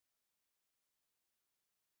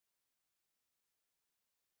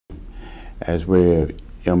as we're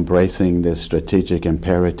embracing this strategic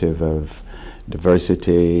imperative of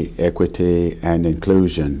diversity, equity, and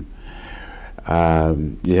inclusion.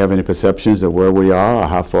 Do you have any perceptions of where we are or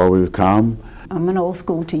how far we've come? I'm an old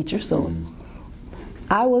school teacher, so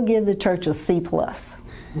I will give the church a C+.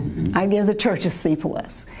 I give the church a C+,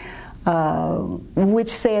 which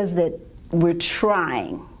says that we're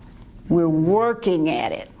trying, we're working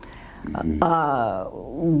at it.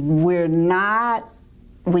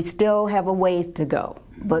 We still have a ways to go,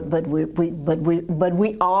 but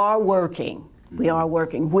we are working. We are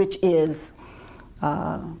working, which is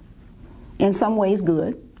in some ways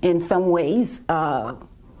good. In some ways, I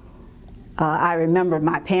remember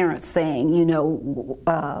my parents saying, you know,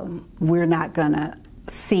 we're not gonna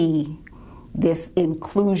see this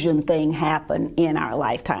inclusion thing happen in our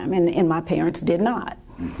lifetime, and my parents did not.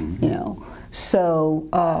 You know, so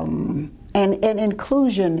and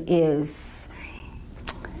inclusion is,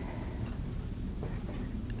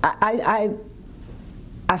 I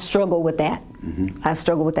struggle with that. I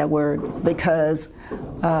struggle with that word because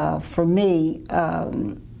for me,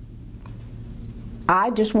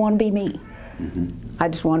 I just want to be me. I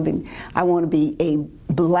just want to be. I want to be a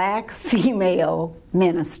black female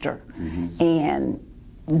minister, and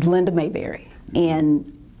Lynda Mayberry, and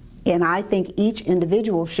I think each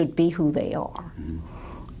individual should be who they are,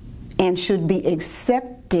 and should be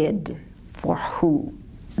accepted for who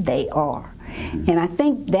they are. And I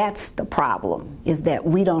think that's the problem, is that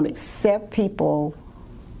we don't accept people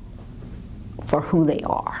for who they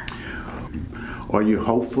are. Are you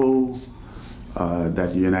hopeful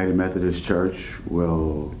that the United Methodist Church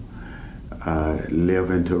will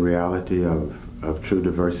live into reality of true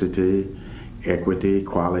diversity, equity,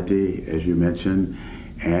 equality, as you mentioned,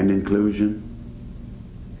 and inclusion?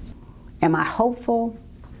 Am I hopeful?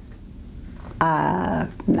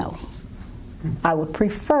 No. I would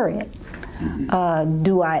prefer it.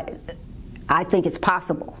 I think it's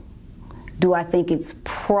possible. Do I think it's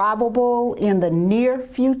probable in the near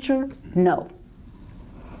future? No.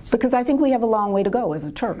 Because I think we have a long way to go as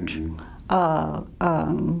a church.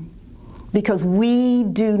 Because we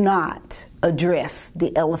do not address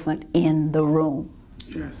the elephant in the room.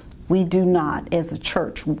 Yes. We do not, as a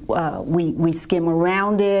church. We skim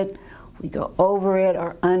around it, we go over it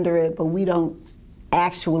or under it, but we don't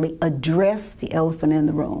actually address the elephant in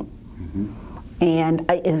the room. And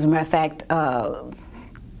as a matter of fact,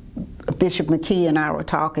 Bishop McKee and I were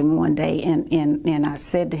talking one day, and I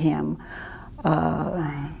said to him,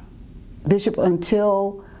 Bishop,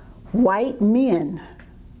 until white men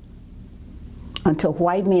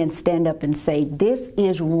stand up and say, this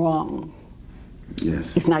is wrong,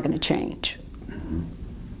 yes, it's not going to change.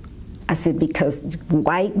 I said, because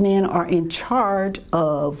white men are in charge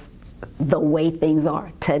of the way things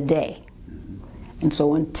are today. And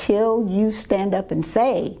so until you stand up and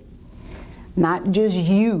say, not just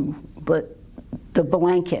you, but the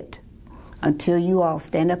blanket, until you all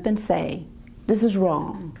stand up and say, this is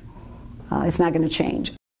wrong, it's not going to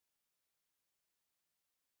change.